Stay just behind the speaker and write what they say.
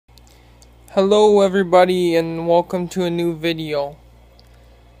Hello everybody and welcome to a new video.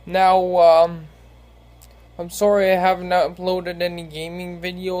 Now, I'm sorry I haven't uploaded any gaming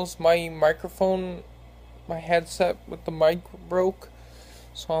videos. My headset with the mic broke.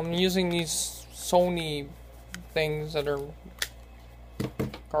 So I'm using these Sony things that are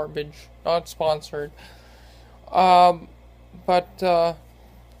garbage. Not sponsored. But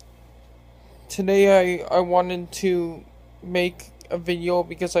today I wanted to make a video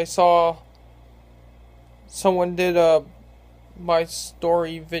because I saw someone did my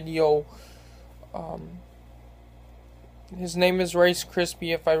story video. His name is Rice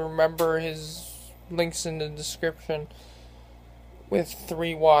Crispy, if I remember. His links in the description with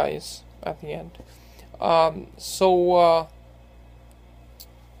 3 Y's at the end.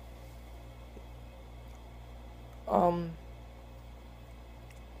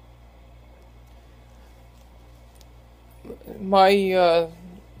 My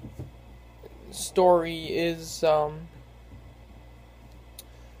story is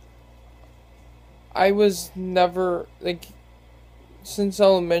I was never like since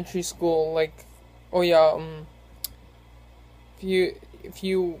elementary school, like, oh yeah, if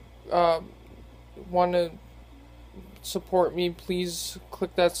you want to support me, please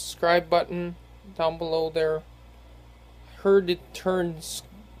click that subscribe button down below there. I heard it turns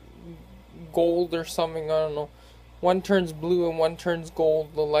gold or something, I don't know. One turns blue and one turns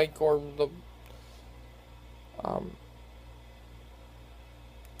gold, the like or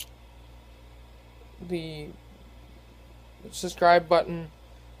the subscribe button,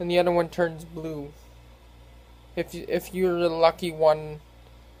 and the other one turns blue. If you're the lucky one,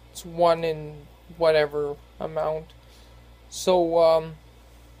 it's 1 in whatever amount. So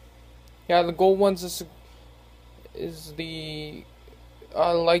yeah, the gold ones is the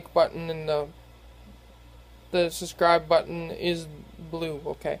like button, and the subscribe button is blue.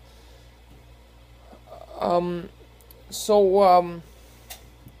 Okay.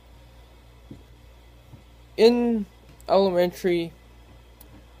 In elementary,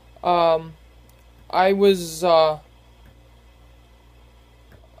 I was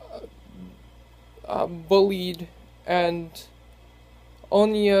bullied, and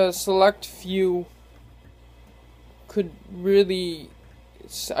only a select few could really,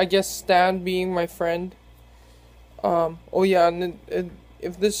 I guess, stand being my friend. Oh yeah, and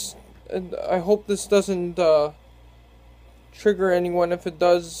if this, and I hope this doesn't trigger anyone. If it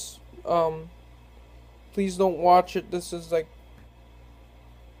does, please don't watch it. This is like,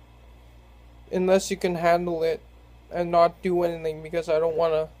 unless you can handle it and not do anything, because I don't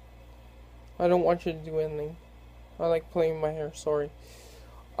want you to do anything. I like playing my hair, sorry.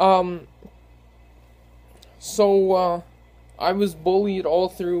 I was bullied all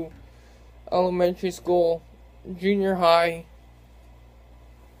through elementary school, junior high,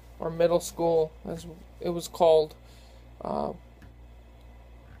 or middle school, as it was called,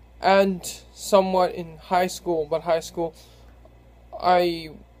 and somewhat in high school. But high school,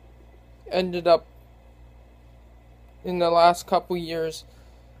 I ended up, in the last couple years,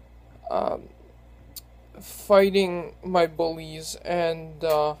 fighting my bullies, and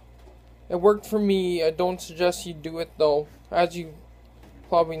it worked for me. I don't suggest you do it though, as you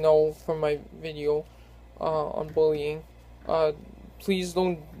probably know from my video on bullying. Please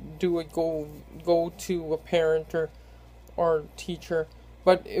don't do it. Go to a parent or teacher.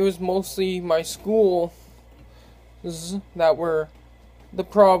 But it was mostly my school that were the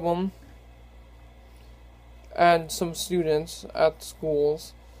problem, and some students at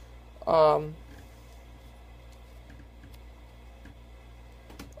schools.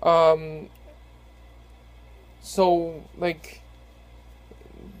 So like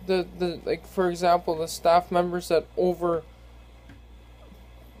the like, for example, the staff members that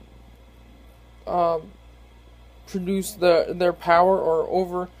produce their power, or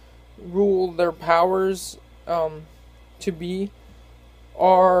overrule their powers to be,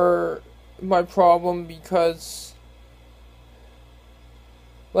 are my problem, because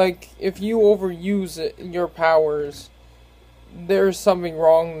like, if you overuse your powers, there's something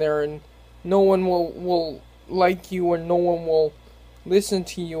wrong there, and no one will like you, and no one will listen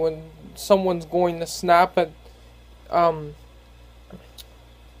to you, and someone's going to snap at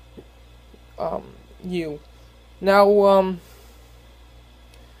you. Now,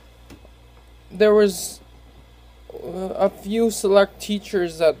 there was a few select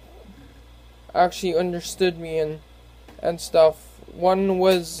teachers that actually understood me and stuff. One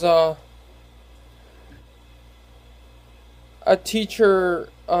was a teacher.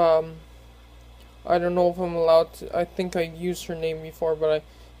 I don't know if I'm allowed to. I think I used her name before, but I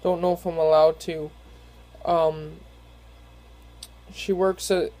don't know if I'm allowed to. She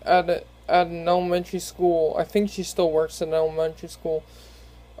works at at an elementary school. I think she still works at an elementary school.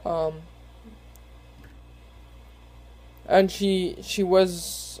 And she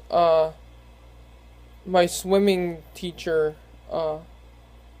was my swimming teacher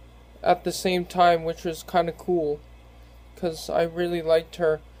at the same time, which was kind of cool because I really liked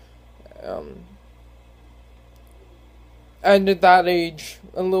her. And at that age,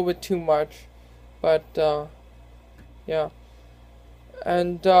 a little bit too much, but yeah.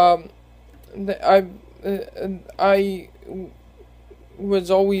 And I was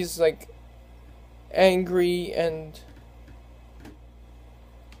always like angry and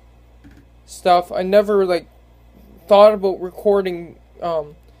stuff. I never like thought about recording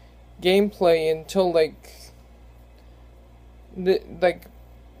gameplay until like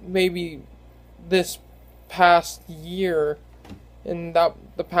maybe this past year. In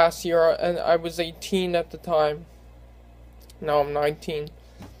the past year, and I was 18 at the time. Now I'm 19.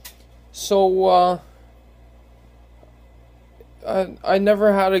 So I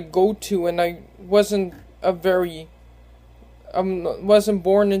never had a go-to, and I wasn't wasn't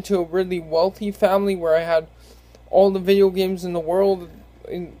born into a really wealthy family where I had all the video games in the world,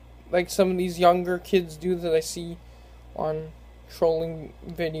 like some of these younger kids do that I see on trolling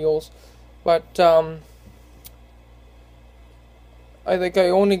videos. But I think I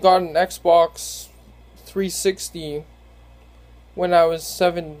only got an Xbox 360 when I was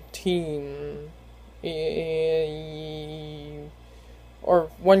 17, or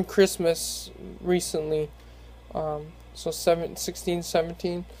one Christmas recently, so 16,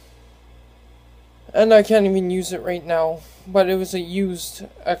 17, and I can't even use it right now, but it was a used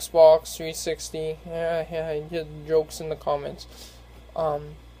Xbox 360, yeah, I did jokes in the comments,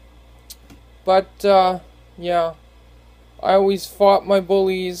 but, yeah, I always fought my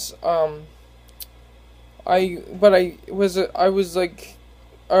bullies. I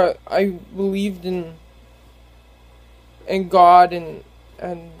believed in God and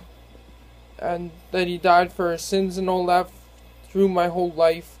that He died for our sins and all that through my whole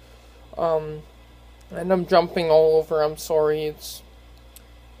life. And I'm jumping all over. I'm sorry.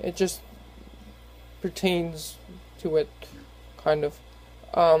 It just pertains to it, kind of.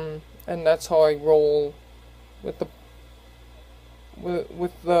 And that's how I roll with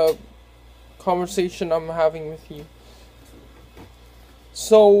the conversation I'm having with you.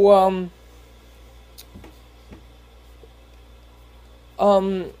 So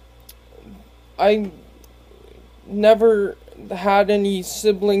I never had any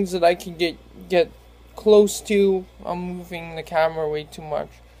siblings that I could get close to. I'm moving the camera way too much.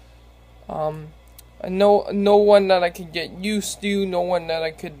 No one that I could get used to, no one that I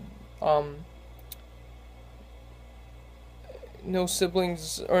could no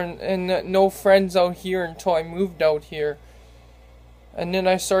siblings and no friends out here until I moved out here. And then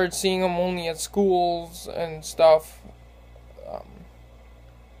I started seeing them only at schools and stuff.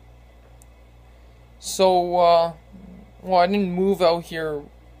 Well, I didn't move out here.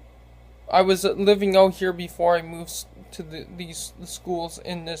 I was living out here before I moved to the schools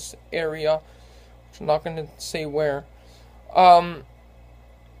in this area, which I'm not going to say where.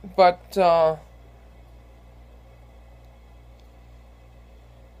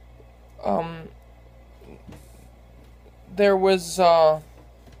 There was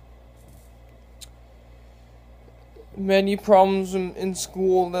many problems in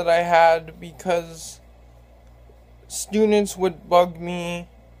school that I had because students would bug me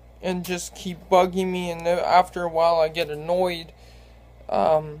and just keep bugging me, and after a while I get annoyed.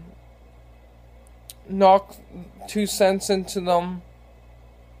 Knock 2 cents into them,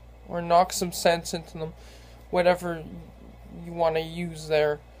 or knock some sense into them, whatever you want to use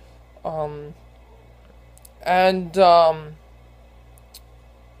there.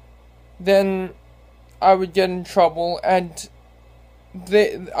 Then I would get in trouble, and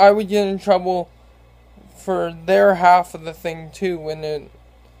I would get in trouble for their half of the thing too, and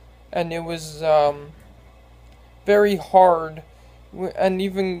it was very hard. And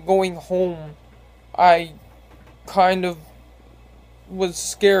even going home, I kind of was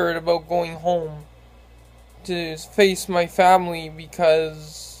scared about going home to face my family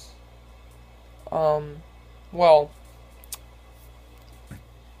because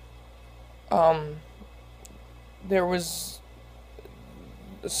there was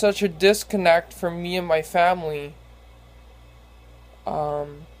such a disconnect from me and my family.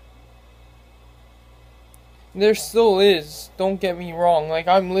 There still is, don't get me wrong. Like,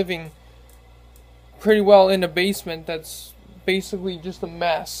 I'm living pretty well in a basement that's basically just a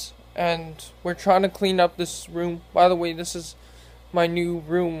mess, and we're trying to clean up this room. By the way, this is my new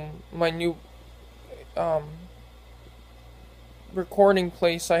room, my new recording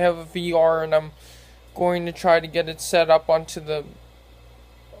place. I have a VR, and I'm going to try to get it set up onto the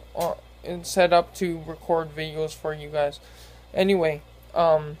and set up to record videos for you guys. Anyway,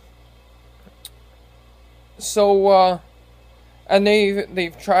 and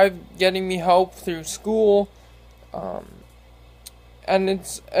they've tried getting me help through school, and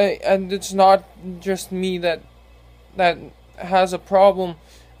it's not just me that has a problem,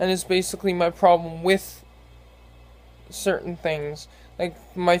 and it's basically my problem with certain things, like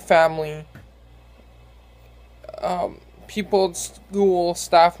my family, people at school,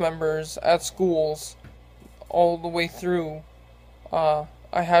 staff members at schools, all the way through. I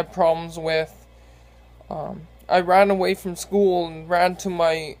had problems with. I ran away from school and ran to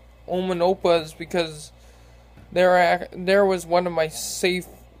my Oma and Opa's because there was one of my safe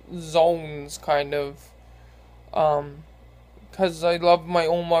zones, kind of. Because I love my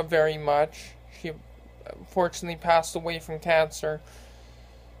Oma very much. She unfortunately passed away from cancer.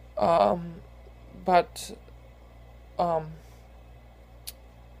 But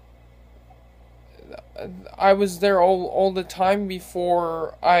I was there all the time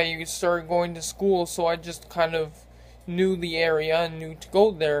before I started going to school, so I just kind of knew the area and knew to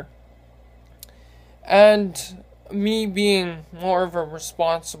go there. And me being more of a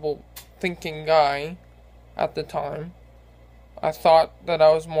responsible thinking guy at the time, I thought that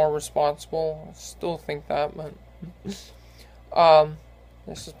I was more responsible. I still think that, but this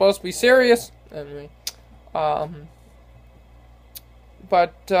is supposed to be serious. Anyway,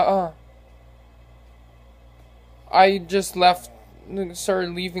 I just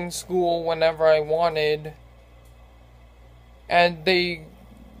started leaving school whenever I wanted, and they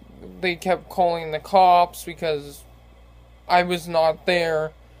kept calling the cops because I was not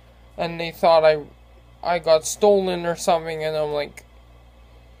there, and they thought I got stolen or something, and I'm like,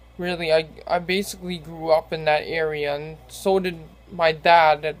 really, I basically grew up in that area, and so did my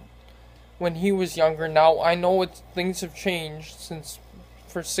dad when he was younger. Now I know things have changed since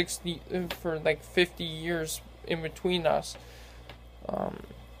for like 50 years in between us,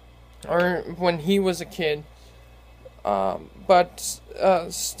 or when he was a kid, but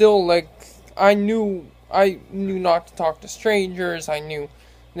still, like, I knew not to talk to strangers. I knew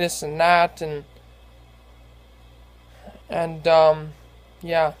this and that, and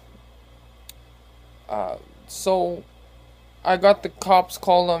yeah. So I got the cops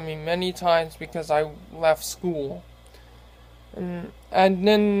called on me many times because I left school, and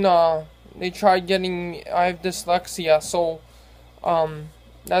then they tried getting me. I have dyslexia, so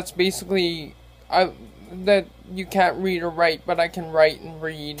that's basically that you can't read or write, but I can write and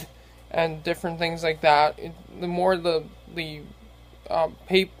read and different things like that. The more the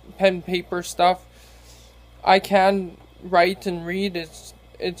pen paper stuff, I can write and read.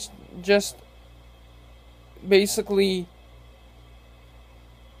 It's just basically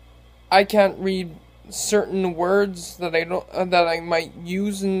I can't read certain words that I might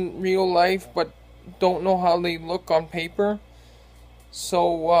use in real life, but don't know how they look on paper.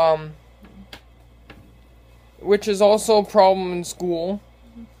 So which is also a problem in school,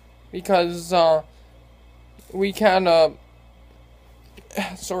 because we can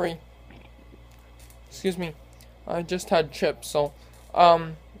sorry, excuse me, I just had chips, so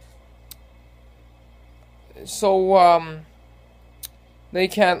they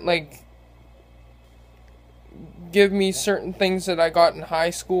can't, like, give me certain things that I got in high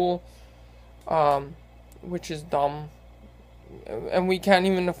school, which is dumb. And we can't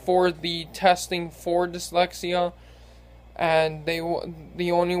even afford the testing for dyslexia, and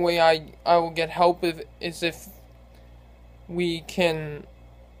the only way I will get help is if we can,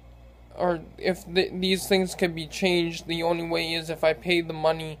 or if these things can be changed. The only way is if I pay the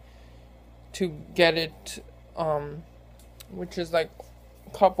money to get it, which is like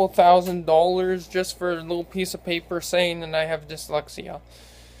a couple $1,000 just for a little piece of paper saying that I have dyslexia.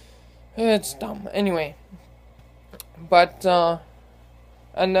 It's dumb. Anyway, but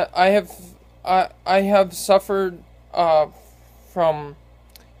and I have suffered from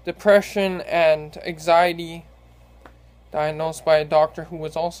depression and anxiety, diagnosed by a doctor who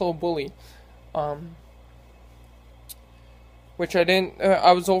was also a bully, which I didn't.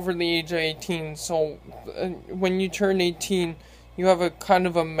 I was over the age of 18, so when you turn 18, you have a kind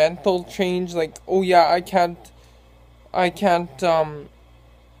of a mental change. Like, oh yeah, I can't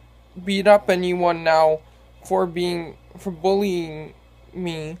beat up anyone now for bullying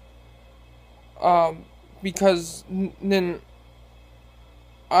me, because then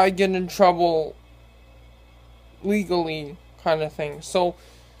I get in trouble legally, kind of thing. So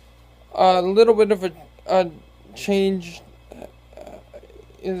a little bit of a change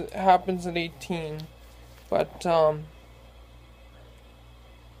happens at 18, but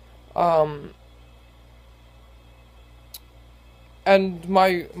Um, and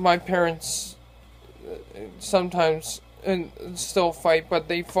my parents sometimes and still fight, but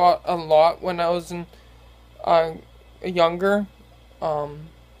they fought a lot when I was uh, younger. Um,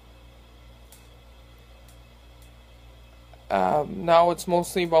 Now it's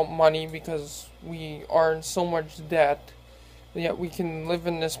mostly about money because we are in so much debt. Yet we can live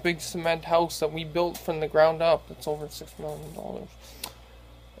in this big cement house that we built from the ground up. It's over $6 million,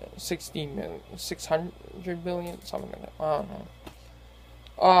 600 billion, something like that. I don't know.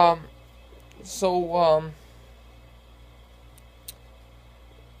 So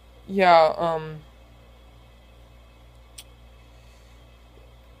yeah. Um,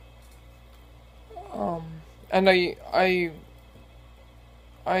 and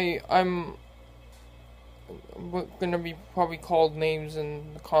I'm gonna be probably called names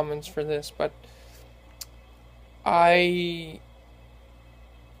in the comments for this, but I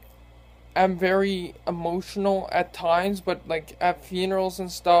am very emotional at times, but like at funerals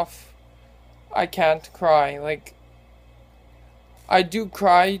and stuff, I can't cry. Like I do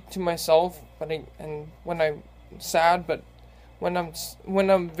cry to myself, and when I'm sad, but when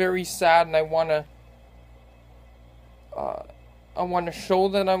I'm very sad and uh, I wanna show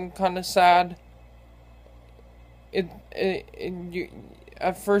that I'm kind of sad. You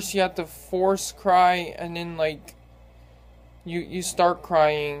at first you have to force cry, and then like you start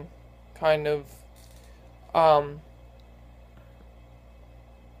crying, kind of. Um,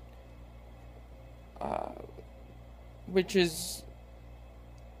 uh, which is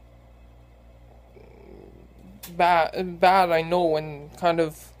bad, I know, and kind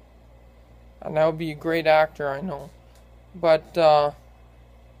of, and I would be a great actor, I know, but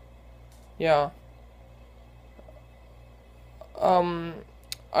yeah. Um,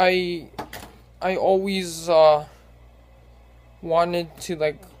 I I always wanted to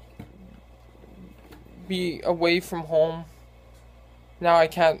like be away from home. Now I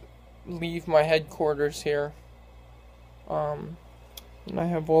can't leave my headquarters here. Um, and I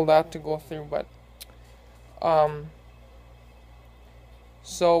have all that to go through, but um,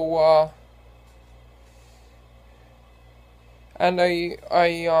 so and I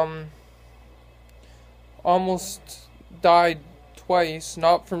almost died twice,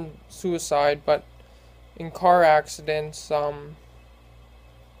 not from suicide, but in car accidents.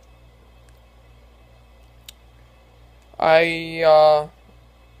 I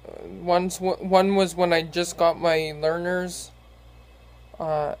one was when I just got my learners,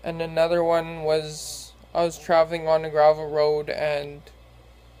 and another one was I was traveling on a gravel road and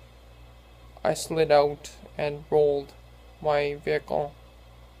I slid out and rolled my vehicle.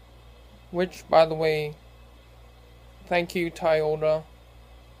 Which, by the way, thank you, Toyota.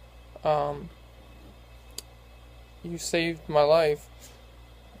 Um, you saved my life.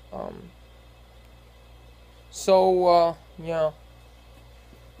 Um, yeah.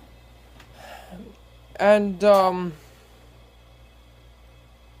 And,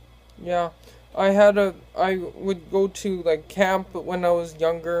 yeah. I would go to, like, camp when I was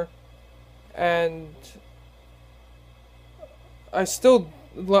younger, and I still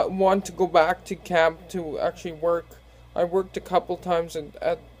want to go back to camp to actually work. I worked a couple times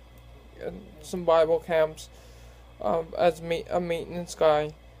at some Bible camps, as a maintenance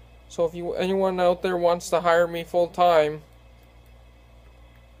guy. So if anyone out there wants to hire me full time,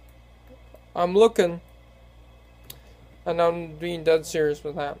 I'm looking, and I'm being dead serious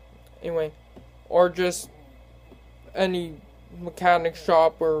with that. Anyway, or just any mechanic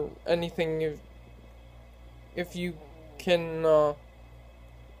shop or anything. If you can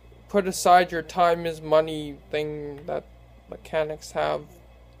put aside your time is money thing that mechanics have.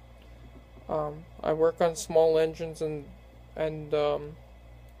 I work on small engines and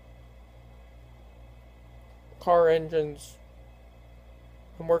car engines.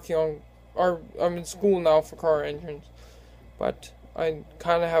 I'm working on, or I'm in school now for car engines, but I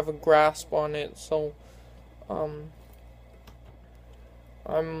kind of have a grasp on it, so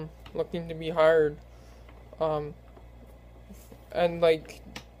I'm looking to be hired, and like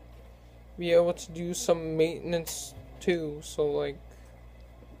be able to do some maintenance too. So like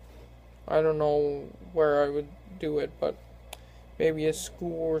I don't know where I would do it, but maybe a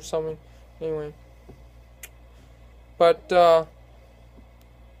school or something. Anyway, but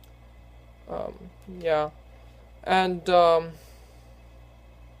yeah, and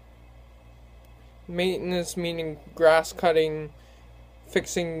maintenance meaning grass cutting,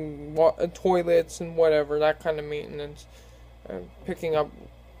 fixing toilets and whatever, that kind of maintenance, picking up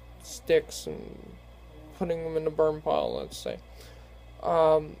sticks and putting them in the burn pile, let's say.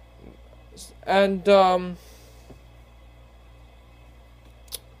 Um, and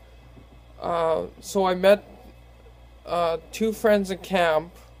So I met two friends at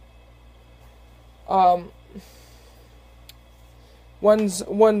camp. Um, one's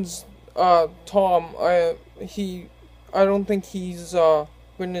Tom. I don't think he's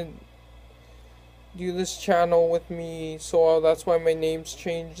gonna do this channel with me, so that's why my name's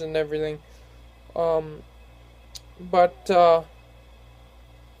changed and everything. Um, but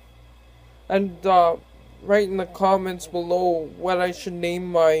write in the comments below what I should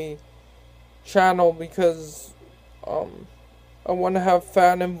name my channel, because I want to have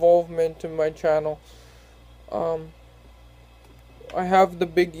fan involvement in my channel. I have the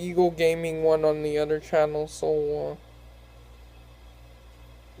Big Eagle Gaming one on the other channel, so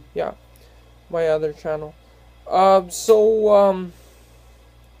yeah, my other channel.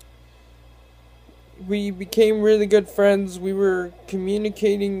 We became really good friends. We were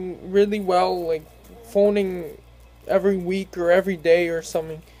communicating really well, like phoning every week or every day or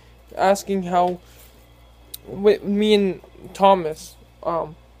something, asking how, with me and Thomas.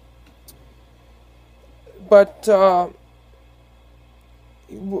 But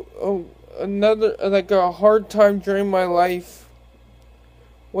another, like, a hard time during my life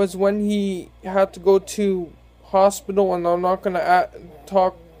was when he had to go to hospital, and I'm not gonna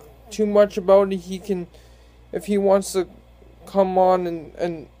talk too much about it. He can, if he wants to come on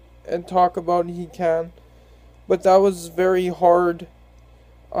and talk about it, he can. But that was very hard.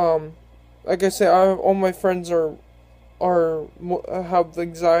 Like I say, all my friends have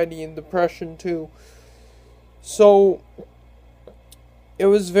anxiety and depression too. So it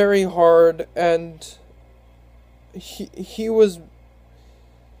was very hard, and he was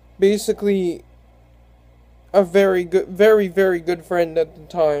basically a very very good friend at the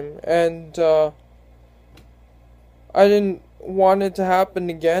time, and I didn't want it to happen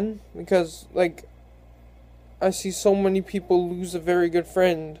again, because, like, I see so many people lose a very good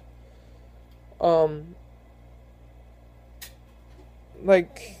friend.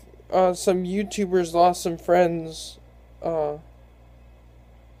 Like, some YouTubers lost some friends,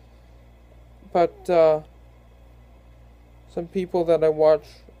 but some people that I watch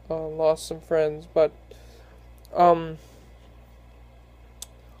lost some friends, but I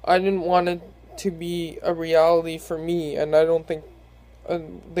didn't want it to be a reality for me, and I don't think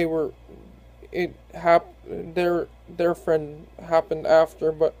their friend happened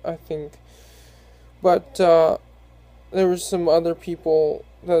after, but I think, but there was some other people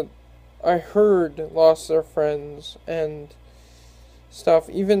that I heard lost their friends and stuff,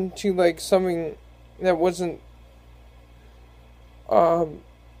 even to, like, something that wasn't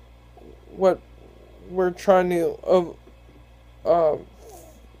what we're trying to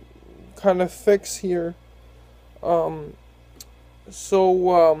kind of fix here.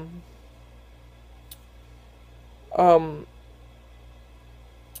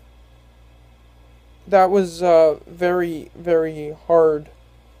 That was very very hard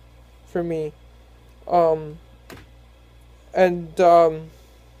for me. And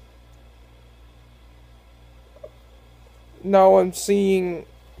now I'm seeing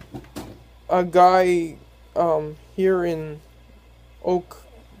a guy here in Oak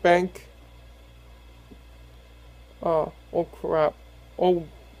Bank. Oh crap. Oh,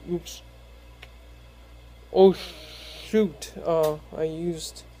 oops. Oh shoot. I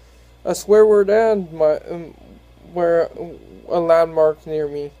used a swear word and my where a landmark near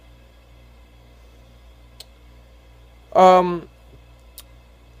me.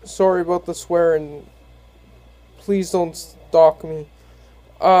 Sorry about the swearing. Please don't stalk me.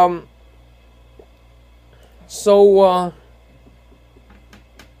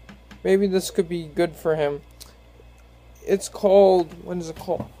 Maybe this could be good for him. It's called, what is it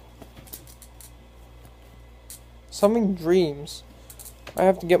called? Something Dreams. I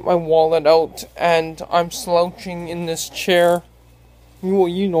have to get my wallet out, and I'm slouching in this chair. Well,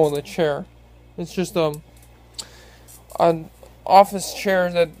 you know the chair. It's just an office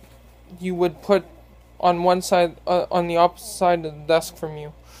chair that you would put on one side, on the opposite side of the desk from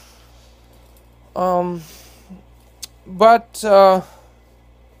you.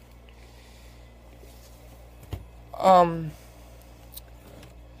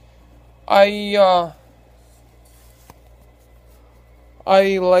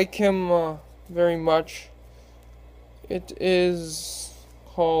 I like him very much. It is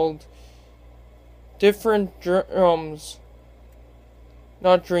called Different Drums.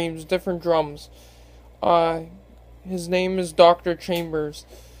 Not Dreams, Different Drums. His name is Dr. Chambers.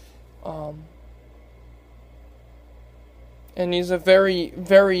 And he's a very,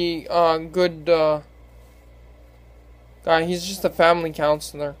 very good guy. He's just a family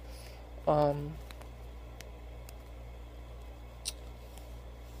counselor.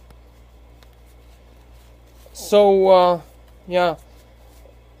 So, yeah.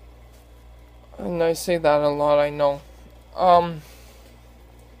 And I say that a lot, I know. Um,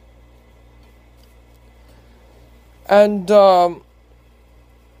 and, I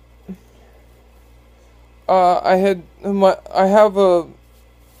have a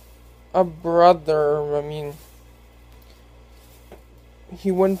brother. I mean,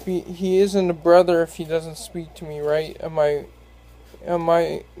 he isn't a brother if he doesn't speak to me, right? Am I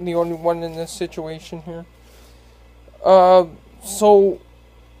the only one in this situation here? So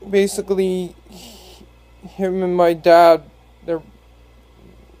basically, him and my dad, they're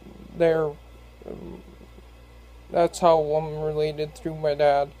that's how I'm related through my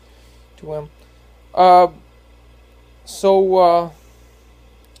dad to him. Uh, so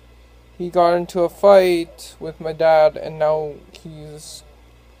he got into a fight with my dad, and now he's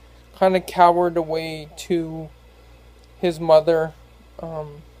kind of cowered away to his mother.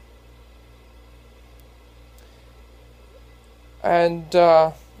 And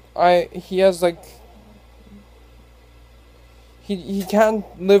he has like he can't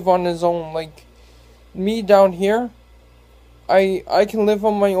live on his own. Like me down here, I can live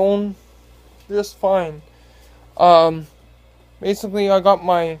on my own just fine. Um, Basically, I got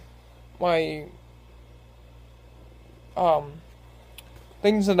my um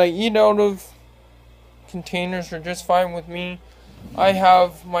things that I eat out of containers are just fine with me. I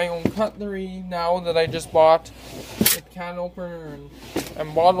have my own cutlery now that I just bought, with can opener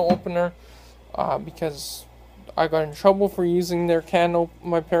and bottle opener, because I got in trouble for using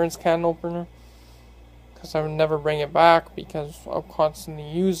my parents' can opener, because I would never bring it back because I'll constantly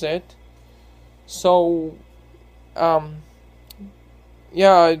use it. So,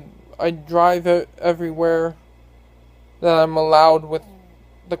 yeah, I drive it everywhere that I'm allowed with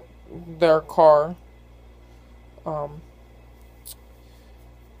their car.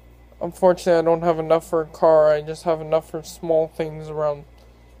 Unfortunately, I don't have enough for a car. I just have enough for small things around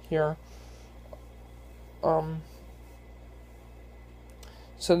here.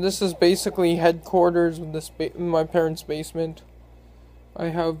 So this is basically headquarters with in my parents' basement. I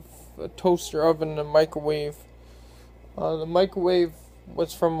have a toaster oven and a microwave. The microwave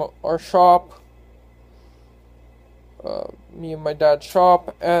was from our shop. Me and my dad's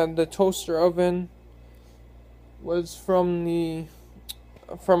shop, and the toaster oven was from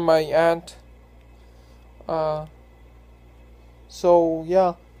my aunt. So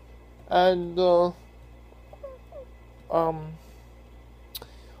yeah, and when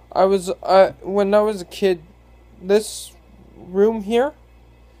I was a kid, this room here,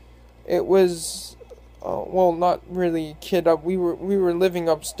 it was well, not really a kid up. We were living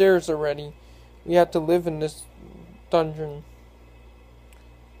upstairs already. We had to live in this dungeon.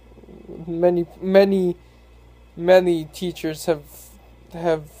 Many teachers have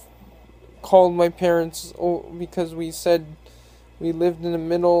called my parents because we said we lived in the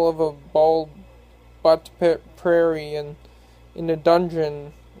middle of a bald butt prairie and in a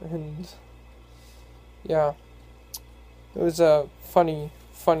dungeon, and yeah, it was a funny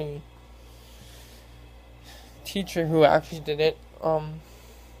teacher who actually did it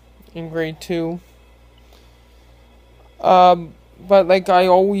in grade 2. But like I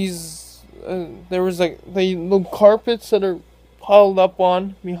always there was like the little carpets that are piled up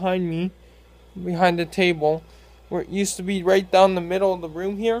on behind the table, where it used to be right down the middle of the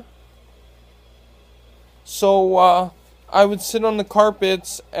room here. So I would sit on the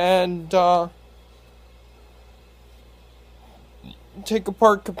carpets and take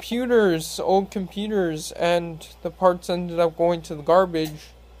apart old computers, and the parts ended up going to the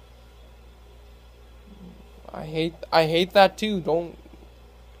garbage. I hate that too.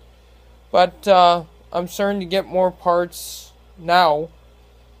 But I'm starting to get more parts now,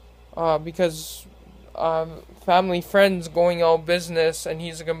 because family friend's going out of business, and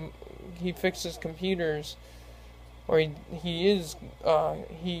he fixes computers, or I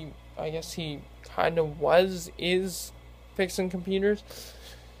guess he kind of is fixing computers.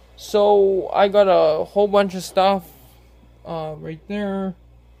 So I got a whole bunch of stuff right there,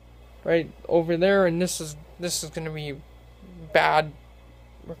 right over there, and this is going to be bad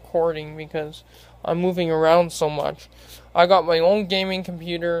recording because I'm moving around so much. I got my own gaming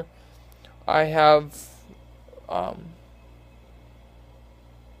computer. I have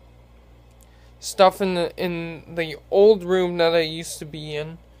stuff in the old room that I used to be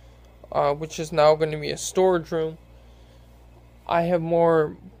in, which is now going to be a storage room. I have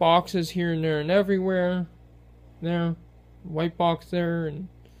more boxes here and there and everywhere. There, white box there and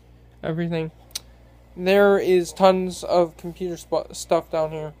everything. There is tons of computer stuff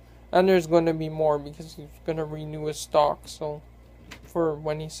down here, and there's going to be more because he's going to renew his stock, so for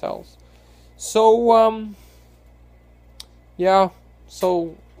when he sells. So yeah,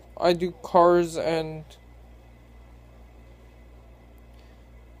 so I do cars and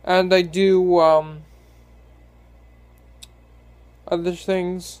I do other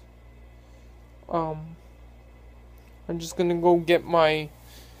things. Um, I'm just gonna go get my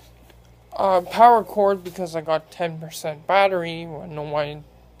power cord because I got 10% battery. I don't know why I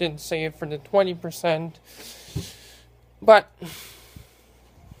didn't save it for the 20%. But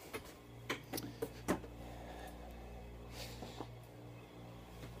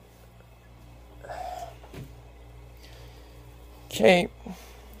okay.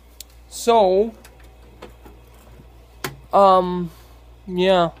 So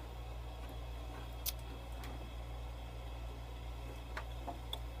yeah.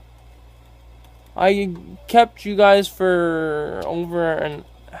 I kept you guys for over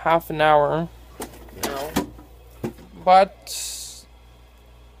half an hour now. But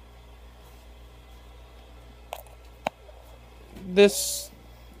this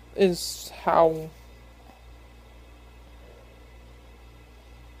is how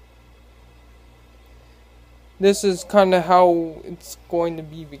this is kind of how it's going to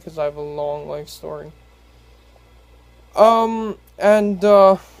be because I have a long life story. And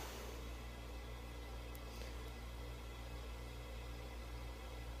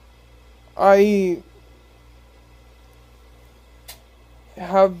I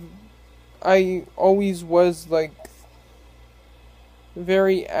have I always was like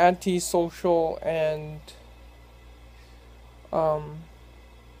very antisocial and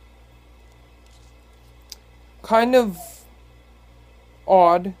kind of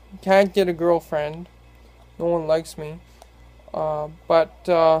odd. Can't get a girlfriend. No one likes me. But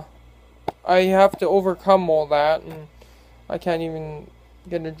I have to overcome all that, and I can't even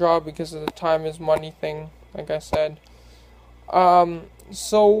get a job because of the time is money thing, like I said.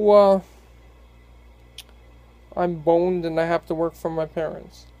 So I'm boned and I have to work for my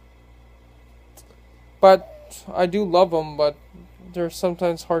parents. But I do love them, but they're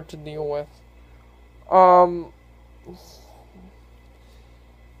sometimes hard to deal with. And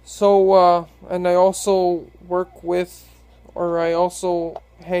I also work with, or I also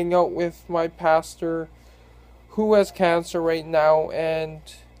hang out with my pastor who has cancer right now, and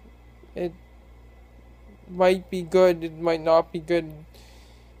it might be good, it might not be good.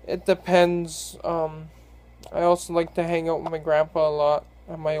 It depends. I also like to hang out with my grandpa a lot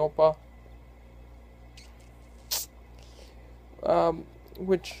and my opa.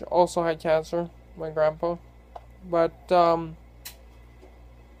 Which also had cancer, my grandpa. But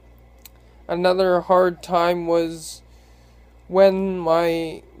another hard time was when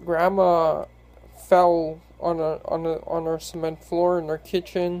my grandma fell on our cement floor in our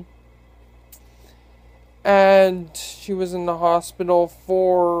kitchen, and she was in the hospital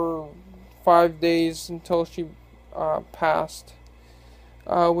for 5 days until she passed.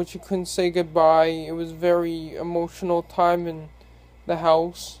 Which she couldn't say goodbye. It was a very emotional time in the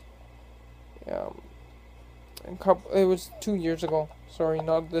house. It was 2 years ago. Sorry,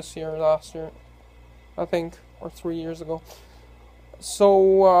 not this year, last year, I think, or 3 years ago.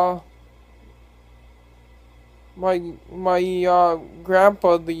 So my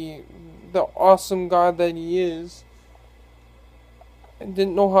grandpa, the awesome guy that he is,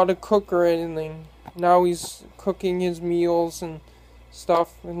 didn't know how to cook or anything. Now he's cooking his meals and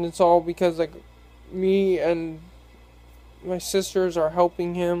stuff, and it's all because like me and my sisters are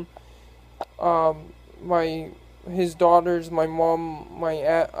helping him. His daughters, my mom, my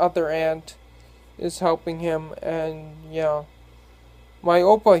other aunt is helping him, and yeah, my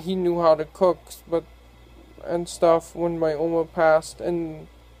opa, he knew how to cook, and stuff when my oma passed, and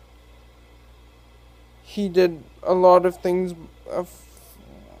he did a lot of things.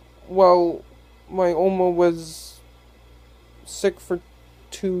 Well, my oma was sick for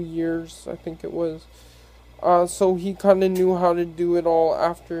 2 years, I think it was. So he kind of knew how to do it all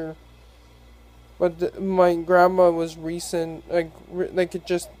after. But my grandma was recent, like it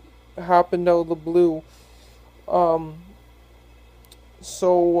just happened out of the blue.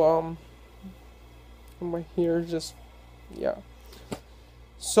 My hair just, yeah.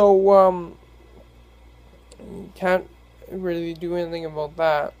 So can't really do anything about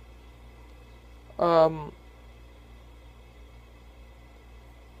that.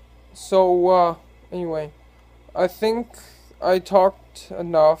 Anyway, I think I talked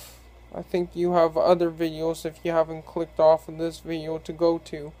enough. I think you have other videos if you haven't clicked off of this video to go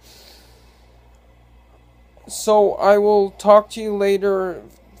to. So I will talk to you later.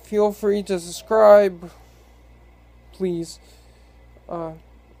 Feel free to subscribe. Please.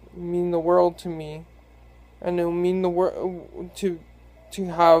 Mean the world to me. And it'll mean the world to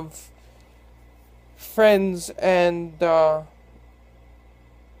have friends and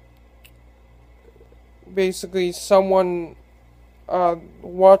basically someone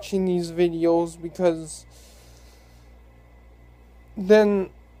watching these videos, because then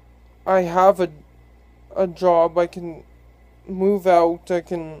I have a job, I can move out, I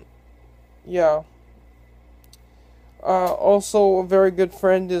can, yeah. Also, a very good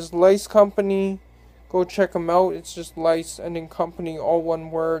friend is Lice Company. Go check him out. It's just Lice and then Company, all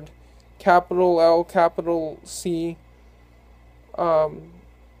one word. Capital L, capital C.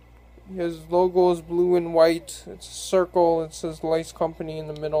 His logo is blue and white. It's a circle. It says Lice Company in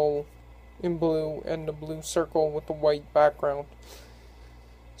the middle in blue, and the blue circle with the white background.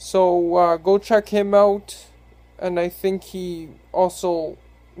 So go check him out. And I think he also,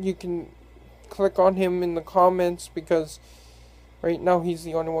 you can click on him in the comments, because right now he's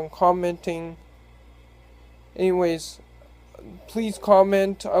the only one commenting. Anyways, please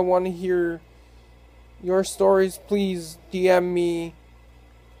comment. I want to hear your stories. Please DM me,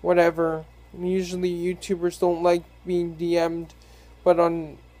 whatever. Usually YouTubers don't like being DM'd, but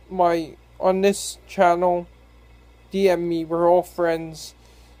on this channel, DM me. We're all friends.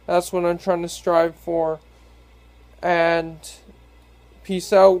 That's what I'm trying to strive for. And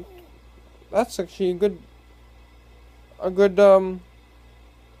peace out. That's actually a good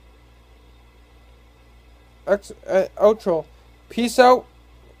outro. Peace out.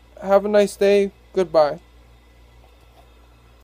 Have a nice day. Goodbye.